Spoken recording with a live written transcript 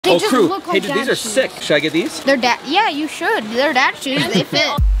They just Krew. look like Hey, dude, these are shoes. sick. Should I get these? They're dad. Yeah, you should. They're dad shoes. They fit.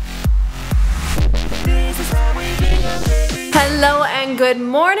 Hello and good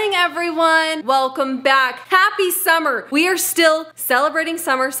morning, everyone. Welcome back. Happy summer. We are still celebrating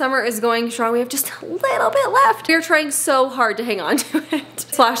summer. Summer is going strong. We have just a little bit left. We're trying so hard to hang on to it.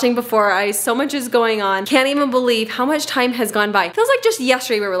 Flashing before eyes. So much is going on. Can't even believe how much time has gone by. Feels like just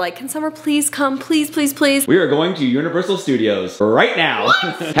yesterday we were like, can summer please come? Please, please, please. We are going to Universal Studios right now.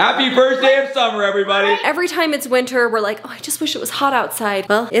 Happy first day of summer, everybody. Every time it's winter, we're like, oh, I just wish it was hot outside.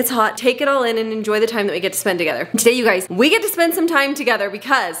 Well, it's hot. Take it all in and enjoy the time that we get to spend together. Today, you guys, we get to spend some time together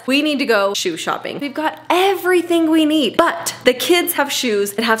because we need to go shoe shopping. We've got everything we need, but the kids have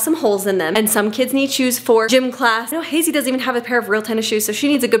shoes that have some holes in them, and some kids need shoes for gym class. You know, Hazy doesn't even have a pair of real tennis shoes, so she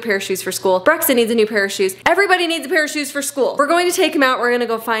needs a good pair of shoes for school. Brexton needs a new pair of shoes. Everybody needs a pair of shoes for school. We're going to take them out. We're gonna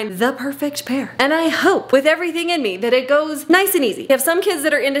go find the perfect pair. And I hope with everything in me that it goes nice and easy. We have some kids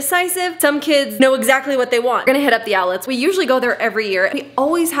that are indecisive. Some kids know exactly what they want. We're gonna hit up the outlets. We usually go there every year. We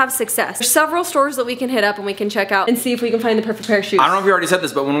always have success. There's several stores that we can hit up and we can check out and see if we can find the perfect pair of shoes. I don't know if you already said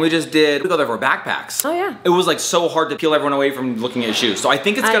this, but when we go there for backpacks. Oh yeah. It was like so hard to peel everyone away from looking at shoes. So I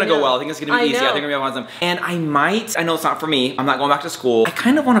think it's gonna go well. I think it's gonna be easy. I think I'm gonna have fun. And I know it's not for me. I'm not going back to school. I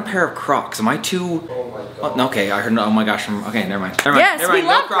kind of want a pair of Crocs. Am I too? Oh my god. Oh, okay, I heard no. Oh my gosh. Okay, never mind. Yes, we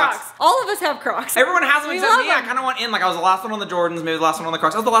love Crocs. All of us have Crocs. Everyone has them except me. them. I kind of want in. Like I was the last one on the Jordans, maybe the last one on the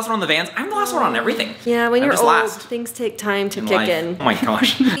Crocs. I was the last one on the Vans. I'm the last one on everything. Yeah, when you're just old, last things take time to in kick life. in. Oh my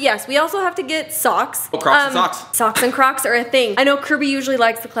gosh. Yes, we also have to get socks. Oh, Crocs and socks. Socks and Crocs are a thing. I know Kirby usually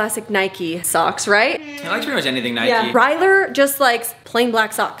likes the classic Nike socks, right? He likes pretty much anything Nike. Yeah. Ryler just likes plain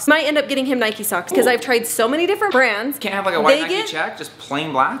black socks. Might end up getting him Nike socks because I've tried so many different brands. Can't have like a white Nike check, just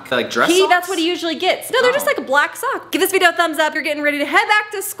plain black, like dress socks? That's what he usually gets. No, they're just like a black sock. Give this video a thumbs up. You're getting ready to head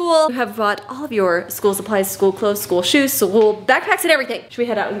back to school. You have bought all of your school supplies, school clothes, school shoes, school backpacks, and everything. Should we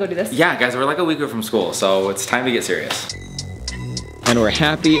head out and go do this? Yeah, guys, we're like a week away from school, so it's time to get serious. And we're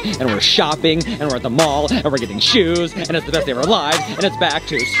happy, and we're shopping, and we're at the mall, and we're getting shoes, and it's the best day of our lives, and it's back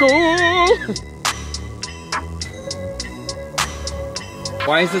to school.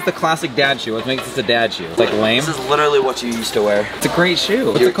 Why is this the classic dad shoe? What makes this a dad shoe? It's like lame. This is literally what you used to wear. It's a great shoe.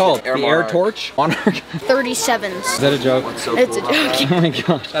 What's it called? The Air Torch? Monarch? 37s. Is that a joke? So It's a cool. joke. Oh my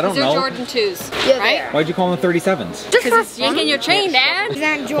gosh, I don't They're know. Jordan 2s, Yeah, right? Why'd you call them the 37s? Just for Because you're yanking your chain, Dad.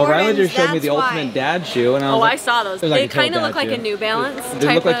 Well, Ryler just showed me the ultimate dad shoe, and I was Oh, like, I saw those. it was like They a total kind of dad look like shoe. a New Balance They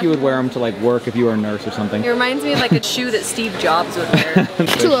type look like of- you would wear them to like work if you were a nurse or something. It reminds me of like a shoe that Steve Jobs would wear.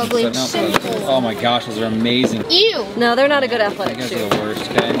 Too ugly. But no, oh my gosh, those are amazing. Ew. No, they're not a good You athletic guys shoe. are the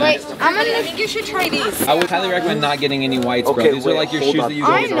worst, okay? Wait, I'm gonna. I think you should try these. I would highly recommend not getting any whites, bro. Okay, These are wait, like your hold shoes up. that you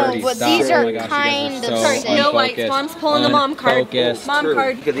I always know, already but stop. these Oh are my gosh, you guys kind are of so sick. No whites. unfocused. Mom's pulling the mom card. Unfocused. Mom True.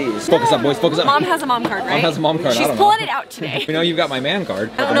 card. Look at these. Focus up, boys, focus up. Mom has a mom card, right? Mom has a mom card. I She's don't know. pulling it out today. We know you've got my man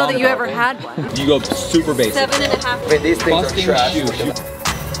card. I don't know that you ever had one. You go super basic. 7.5. Wait, these things Busting are trash. shoe.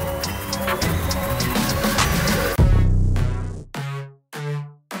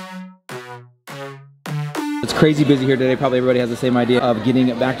 It's crazy busy here today. Probably everybody has the same idea of getting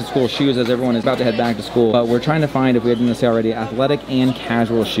back to school shoes as everyone is about to head back to school. But we're trying to find, if we didn't say already, athletic and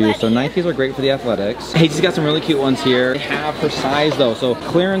casual shoes. So Nikes are great for the athletics. Hazy's got some really cute ones here. They have her size though. So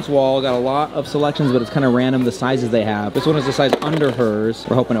clearance wall, got a lot of selections, but it's kind of random the sizes they have. This one is the size under hers.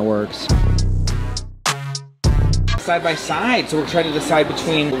 We're hoping it works. Side by side, so we're trying to decide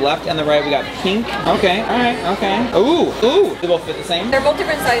between the left and the right. We got pink. Okay, all right, okay. Ooh, ooh. They both fit the same? They're both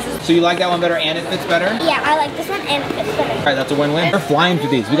different sizes. So you like that one better and it fits better? Yeah, I like this one and it fits better. All right, that's a win-win. We're flying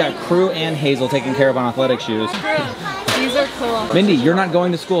through these. We got Krew and Hazel taking care of on athletic shoes. These are cool. Mindy, you're not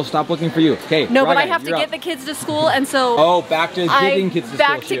going to school. Stop looking for you. Okay. No, but I Ryder, have to you're get up. the kids to school, and so Oh, back to getting kids to school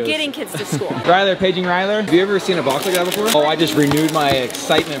back to shoes. getting kids to school. Ryler, paging Ryler. Have you ever seen a box like that before? Oh, I just renewed my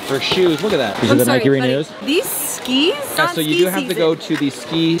excitement for shoes. Look at that. These are the Nike renews. These skis? Yeah, so you do have to go to the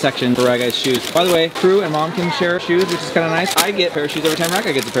ski section for guys' shoes. By the way, Krew and Mom can share shoes, which is kind of nice. I get a pair of shoes every time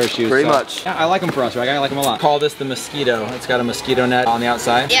Raka gets a pair of shoes. Pretty much. Yeah, I like them for us, right? I like them a lot. Call this the mosquito. It's got a mosquito net on the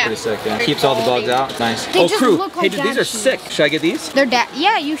outside. Yeah. Pretty sick, yeah. Keeps all the bugs out. Nice. They just Krew. look Hey, like dude, these dad are shoes. sick. Should I get these? They're dad.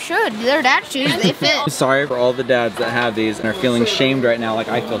 Yeah, you should. They're dad shoes. They fit. Sorry for all the dads that have these and are feeling shamed right now, like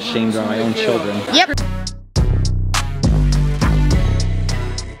I feel shamed by my own children. Yep.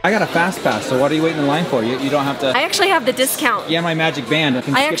 I got a fast pass, so what are you waiting in line for? You don't have to. I actually have the discount. Yeah, my magic band.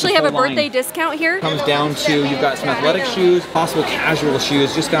 I actually have a birthday discount here. Comes down to you've got some athletic shoes, possible casual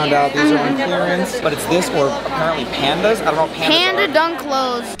shoes. Just found out these are on clearance, but it's this or apparently pandas. I don't know what pandas Panda are. Dunk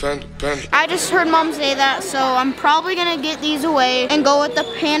Lows. I just heard Mom say that, so I'm probably gonna get these away and go with the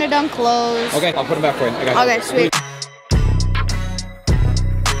Panda Dunk Lows. Okay, I'll put them back for you. I got you. Okay, sweet.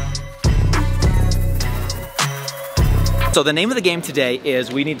 So the name of the game today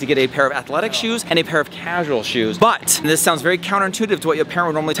is we need to get a pair of athletic shoes and a pair of casual shoes. But this sounds very counterintuitive to what your parent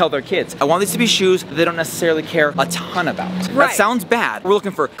would normally tell their kids. I want these to be shoes that they don't necessarily care a ton about. Right. That sounds bad. We're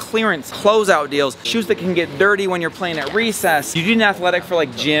looking for clearance, closeout deals, shoes that can get dirty when you're playing at recess. You need an athletic for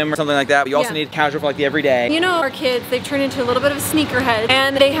like gym or something like that, but you also need casual for like the everyday. You know, our kids, they've turned into a little bit of a sneakerhead,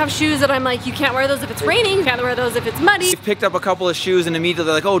 and they have shoes that I'm like, you can't wear those if it's raining, you can't wear those if it's muddy. We've picked up a couple of shoes and immediately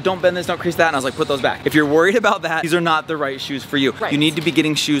they're like, oh, don't bend this, don't crease that, and I was like, put those back. If you're worried about that, these are not the right shoes for you. Right. You need to be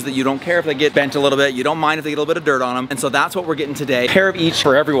getting shoes that you don't care if they get bent a little bit, you don't mind if they get a little bit of dirt on them, and so that's what we're getting today. Pair of each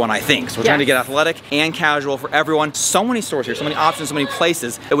for everyone, I think. So we're trying to get athletic and casual for everyone. So many stores here, so many options, so many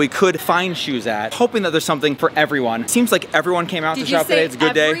places that we could find shoes at, hoping that there's something for everyone. Seems like everyone came out to shop today. It's a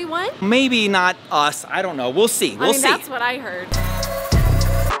good day. Maybe not us, I don't know. We'll see. We'll see. That's what I heard.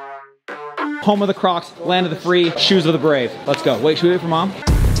 Home of the Crocs, land of the free, shoes of the brave. Let's go. Wait, should we wait for mom?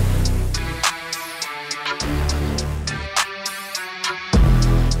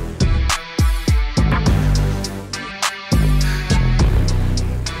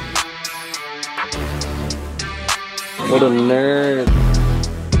 What a nerd.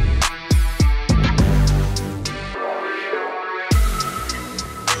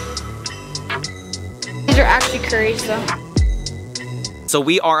 These are actually Krews though. So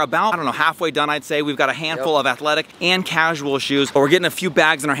we are about, I don't know, halfway done, I'd say. We've got a handful of athletic and casual shoes, but we're getting a few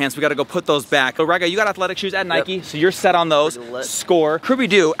bags in our hands, so we gotta go put those back. So Ryga, you got athletic shoes at Nike, so you're set on those. Score.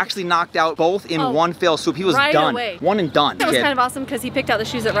 Krew actually knocked out both in one fell swoop. He was done. One and done. That was kind of awesome because he picked out the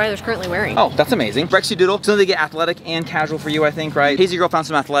shoes that Ryler's currently wearing. Oh, that's amazing. Brexy Doodle, so they get athletic and casual for you, I think, right? Hazy Girl found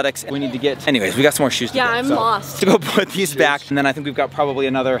some athletics. We need to get, anyways, we got some more shoes to get. Yeah, I'm lost. To go put these back, and then I think we've got probably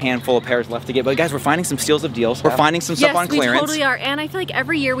another handful of pairs left to get. But guys, we're finding some steals of deals. We're finding some stuff on clearance. Yes, we totally are. And I feel like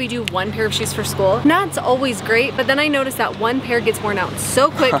every year we do one pair of shoes for school. That's always great, but then I noticed that one pair gets worn out so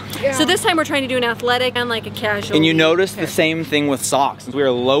quick. So this time we're trying to do an athletic and like a casual. And you notice the same thing with socks. We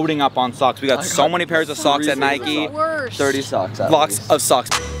are loading up on socks. We got so many pairs of socks at Nike. 30 socks. Lots of socks.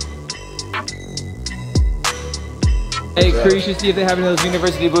 Hey, Krew, you should see if they have any of those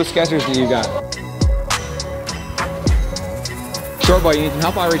University Blue Skechers that you got. Short boy, you need some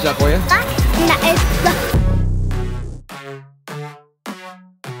help? I'll reach out for you.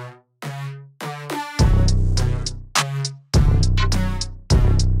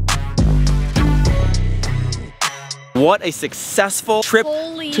 What a successful trip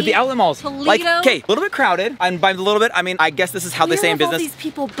to the outlet malls. Toledo. Like, okay, a little bit crowded. And by a little bit, I mean, I guess this is how they say in business. These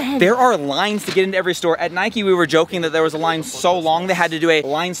people been? There are lines to get into every store. At Nike, we were joking that there was a line so long they had to do a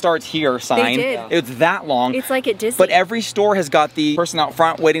line starts here sign. They did. It's that long. It's like at Disney. But every store has got the person out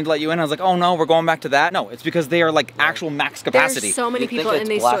front waiting to let you in. I was like, oh no, we're going back to that. No, it's because they are like actual max capacity. There's so many people think in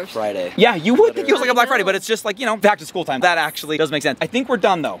these Black stores. Friday. Yeah, you would think it was like a Black Friday, but it's just like, you know, back to school time. That actually does make sense. I think we're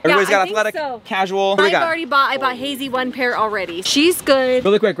done though. Everybody's got athletic, casual. I've already bought, I bought Hazy one pair already. She's good.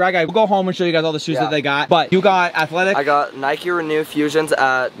 Really quick, Ryga, we'll go home and show you guys all the shoes that they got. But you got athletic? I got Nike Renew Fusions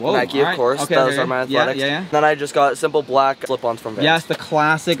at Nike, of course. Okay, those are my athletics. Yeah. Then I just got simple black slip-ons from Vans. Yes, the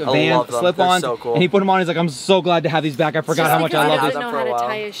classic Vans slip-ons. So cool. And he put them on. He's like, I'm so glad to have these back. I forgot how much I love these. these. He doesn't know how to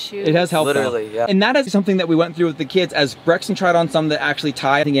tie his shoes. It has helped. Literally, yeah. And that is something that we went through with the kids as Brexton tried on some that actually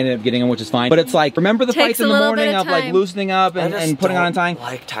tie. I think he ended up getting them, which is fine. But it's like, remember the fights in the morning of like loosening up and putting on and tying? I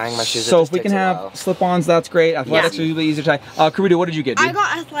like tying my shoes. So if we can have slip-ons, that's great. Athletics are usually easier to tie. Krew, what did you get, dude? I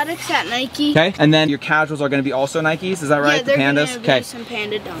got athletics at Nike. Okay, and then your casuals are going to be also Nikes, is that right? Yeah, they're Pandas. gonna Okay. be some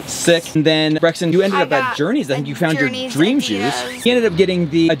Panda Dunks. Sick. And then Brexton, you ended up at Journeys. I think you found your dream shoes. He ended up getting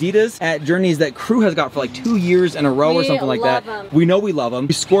the Adidas at Journeys that Krew has got for like 2 years in a row or something like that. We know we love them.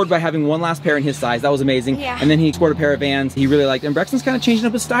 He scored by having one last pair in his size. That was amazing. Yeah. And then he scored a pair of Vans he really liked. And Brexton's kind of changing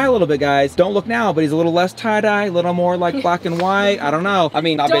up his style a little bit, guys. Don't look now, but he's a little less tie-dye, a little more like black and white. I don't know. I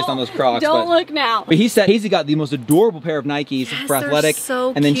mean, not based on those Crocs. Don't look now. But he said Hazy got the most adorable pair of Nikes for athletic.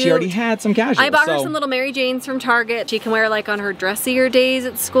 So and then she already had some casuals. I bought her some little Mary Janes from Target. She can wear like on her dressier days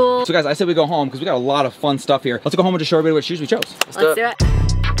at school. So guys, I said we go home because we got a lot of fun stuff here. Let's go home and just show everybody what shoes we chose. Let's do it.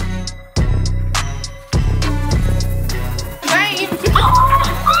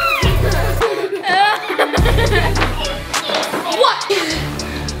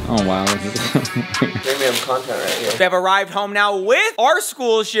 Oh wow. Premium content right here. They have arrived home now with our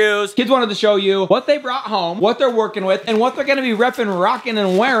school shoes. Kids wanted to show you what they brought home, what they're working with, and what they're gonna be repping, rocking,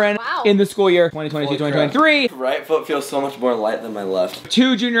 and wearing in the school year 2022-2023. Right foot feels so much more light than my left.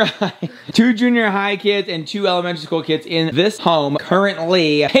 Two junior high kids and 2 elementary school kids in this home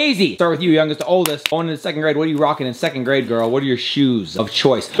currently. Hazy, start with you, youngest to oldest. Going into 2nd grade, what are you rocking in 2nd grade, girl? What are your shoes of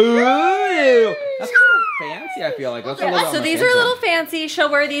choice? Ooh, that's kind of fancy. fancy, I feel like. Let's So these are a little fancy.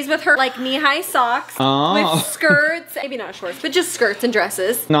 She'll wear these with her like knee-high socks, with skirts, maybe not shorts, but just skirts and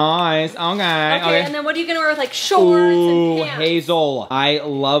dresses. Nice. Okay. And then what are you gonna wear with like shorts and pants? Hazel. I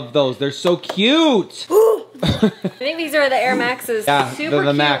love those. They're so cute. I think these are the Air Maxes. Yeah, super the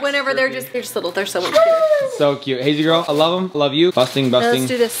cute. Max. Whenever they're just little, they're so much cute. So cute. Hazy girl, I love them. Love you. Busting. Let's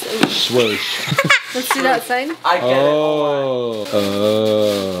do this. Swoosh. Let's do that side. I get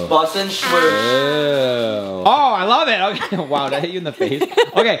it. Bustin' swoosh. Oh, I love it. Okay. Wow, did I hit you in the face?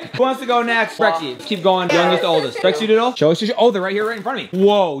 Okay, who wants to go next? Brexy, let's keep going. Youngest to oldest. Brexy Doodle, show us. Oh, they're right here, right in front of me.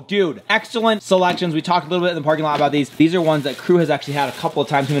 Whoa, dude. Excellent selections. We talked a little bit in the parking lot about these. These are ones that Krew has actually had a couple of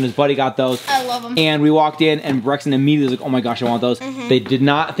times. Him and his buddy got those. I love them. And we walked in and Brexton immediately was like, oh my gosh, I want those. They did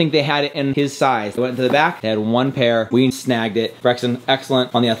not think they had it in his size. They went into the back. They had one pair. We snagged it. Brexton,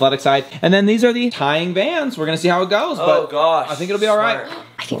 excellent on the athletic side. And then these are the tying Vans. We're going to see how it goes. Oh gosh. I think it'll be all right.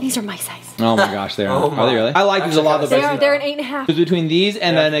 I think these are my size. Oh my gosh, they are. Are they really? I like these a lot. They're an 8.5. It's between these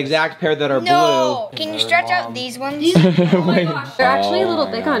and an exact pair that are blue. Can you stretch out these ones? Oh my gosh, they're actually a little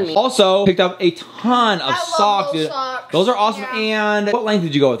big on me. Also, picked up a ton of socks, dude. Socks. Those are awesome. Yeah. And what length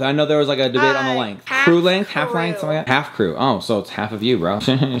did you go with? I know there was like a debate on the length. Krew length, half length, something like that. Half Krew. Oh, so it's half of you, bro.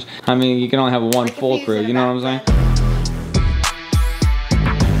 I mean, you can only have one full Krew. You know what I'm saying?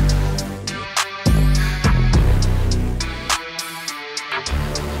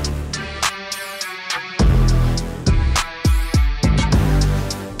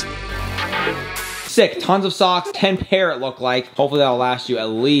 Sick, tons of socks, 10 pair it looked like. Hopefully that'll last you at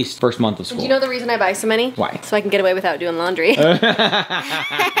least first month of school. Do you know the reason I buy so many? Why? So I can get away without doing laundry.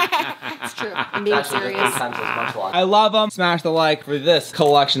 It's true, I'm being serious. I love them. Smash the like for this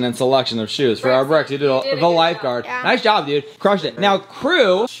collection and selection of shoes. For our Brex, you did the lifeguard. Yeah. Nice job, dude. Crushed it. Now,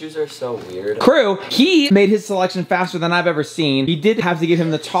 Krew. Shoes are so weird. Krew, he made his selection faster than I've ever seen. He did have to give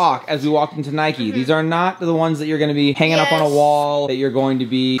him the talk as we walked into Nike. These are not the ones that you're going to be hanging up on a wall, that you're going to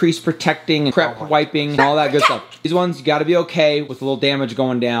be crease protecting and prep wiping and all that good stuff. These ones, you got to be okay with a little damage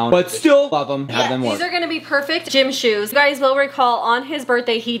going down, but still love them. Have them work. These are going to be perfect gym shoes. You guys will recall on his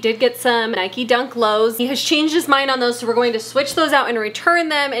birthday, he did get some Nike Dunk Lows. He has changed his mind on those, so we're going to switch those out and return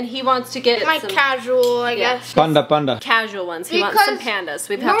them, and he wants to get my casual, I guess. Panda. Casual ones. He wants some Pandas.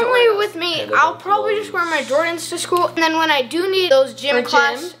 We'd have to normally with me, I'll probably just wear my Jordans to school, and then when I do need those gym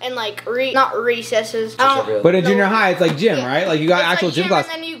class and like not recesses, but in junior high, it's like gym, right? Like you got actual gym class.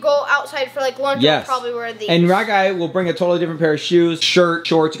 And then you go outside for like lunch. I'll probably wear these. And Rock Guy will bring a totally different pair of shoes, shirt,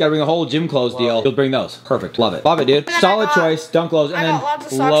 shorts. You gotta bring a whole gym clothes deal. He'll bring those. Perfect. Love it. Love it, dude. Solid choice. Dunk Lows, and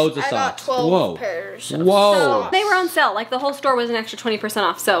then loads of socks. 12 pairs. Whoa. They were on sale. Like the whole store was an extra 20%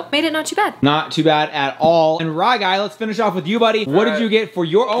 off, so made it not too bad. Not too bad at all. And Rock Guy, let's finish off with you, buddy. What did you get for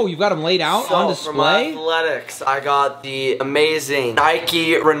your? Oh, you've got them laid out on display. For my athletics, I got the amazing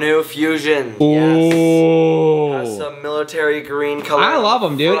Nike Renew Fusion. Ooh. Has some military green color. I love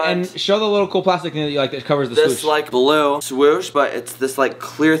them, dude. And show the little cool plastic thing that you like that covers the swoosh. This like blue swoosh, but it's this like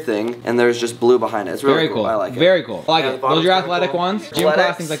clear thing, and there's just blue behind it. It's really cool. I like it. Very cool. I like it. Those are your athletic ones, gym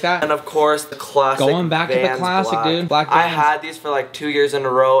class, things like that. And of course the classic. Going back to the classic, dude. Black Vans. I had these for like 2 years in a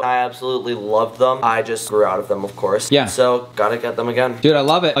row. I absolutely loved them. I just grew out of them, of course. Yeah. So gotta get them again. Dude, I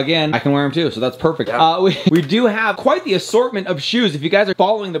love it. Again, I can wear them too, so that's perfect. Yeah. We do have quite the assortment of shoes. If you guys are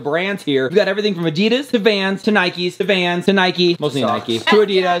following the brands here, we've got everything from Adidas to Vans to Nikes to Vans to Nike, mostly Nike, to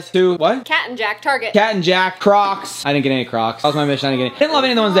Adidas to what? Cat and Jack, Target. Cat and Jack, Crocs. I didn't get any Crocs. That was my mission. I didn't love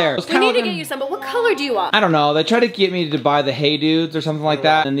any of the ones there. We need to get you some, but what color do you want? I don't know. They tried to get me to buy the Hey Dudes or something like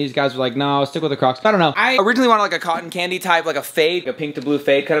that, and these guys were like, no, stick with the Crocs. I don't know. I originally wanted like a cotton candy type, like a fade, like a pink to blue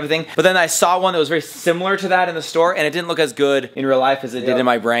fade kind of a thing, but then I saw one that was very similar to that in the store, and it didn't look as good in real life as it did in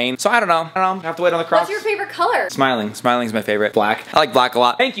my brain. So I don't know. I have to wait on the Crocs. What's your favorite color? Smiling. Smiling's my favorite. Black. I like black a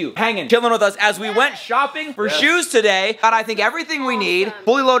lot. Thank you. Hanging. Chilling with us as we went shopping for shoes today. Got, I think, everything we need.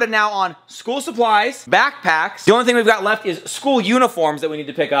 Fully loaded now on school supplies, backpacks. The only thing we've got left is school uniforms that we need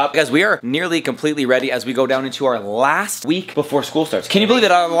to pick up because we are nearly completely ready as we go down into our last week before school starts. Can you believe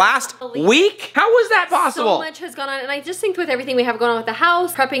it? Our last week? How was that possible? So much has gone on, and I just think with everything we have going on with the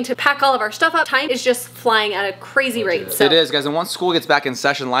house, prepping to pack all of our stuff up, time is just flying at a crazy rate. So. It is, guys, and once school gets back in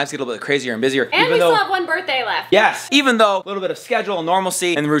session, lives get a little bit crazier and busier. And we still have one birthday left. Yes, even though a little bit of schedule,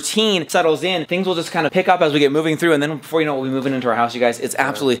 normalcy, and routine settles in, things will just kind of pick up as we get moving through, and then before you know it, we'll be moving into our house, you guys. It's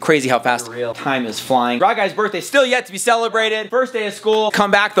absolutely crazy how fast time is flying. Rock Guy's birthday still yet to be celebrated. First day of school.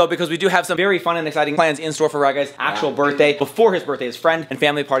 Come back though, because we do have some very fun and exciting plans in store for Rock Guy's actual birthday. Before his birthday, his friend and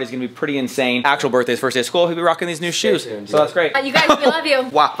family party is gonna be pretty insane. Actual birthday is first day of school. He'll be rocking these new shoes. So that's great. You guys, we love you.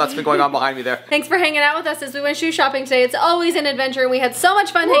 Wow, that's been going on behind me there. Thanks for hanging out with us as we went shoe shopping today. It's always an adventure, and we had so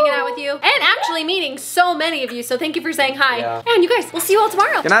much fun hanging out with you and actually meeting so many of you. So thank you for saying hi. And you guys, we'll see you all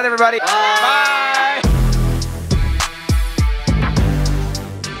tomorrow. Good night, everybody. Bye.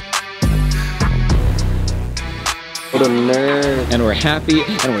 What a nerd. And we're happy,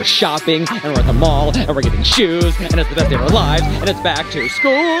 and we're shopping, and we're at the mall, and we're getting shoes, and it's the best day of our lives, and it's back to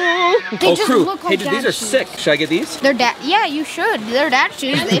school. They just Krew. look like Hey, dude, these are shoes. sick. Should I get these? They're yeah, you should. They're dad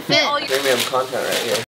shoes. They fit. Premium content right here.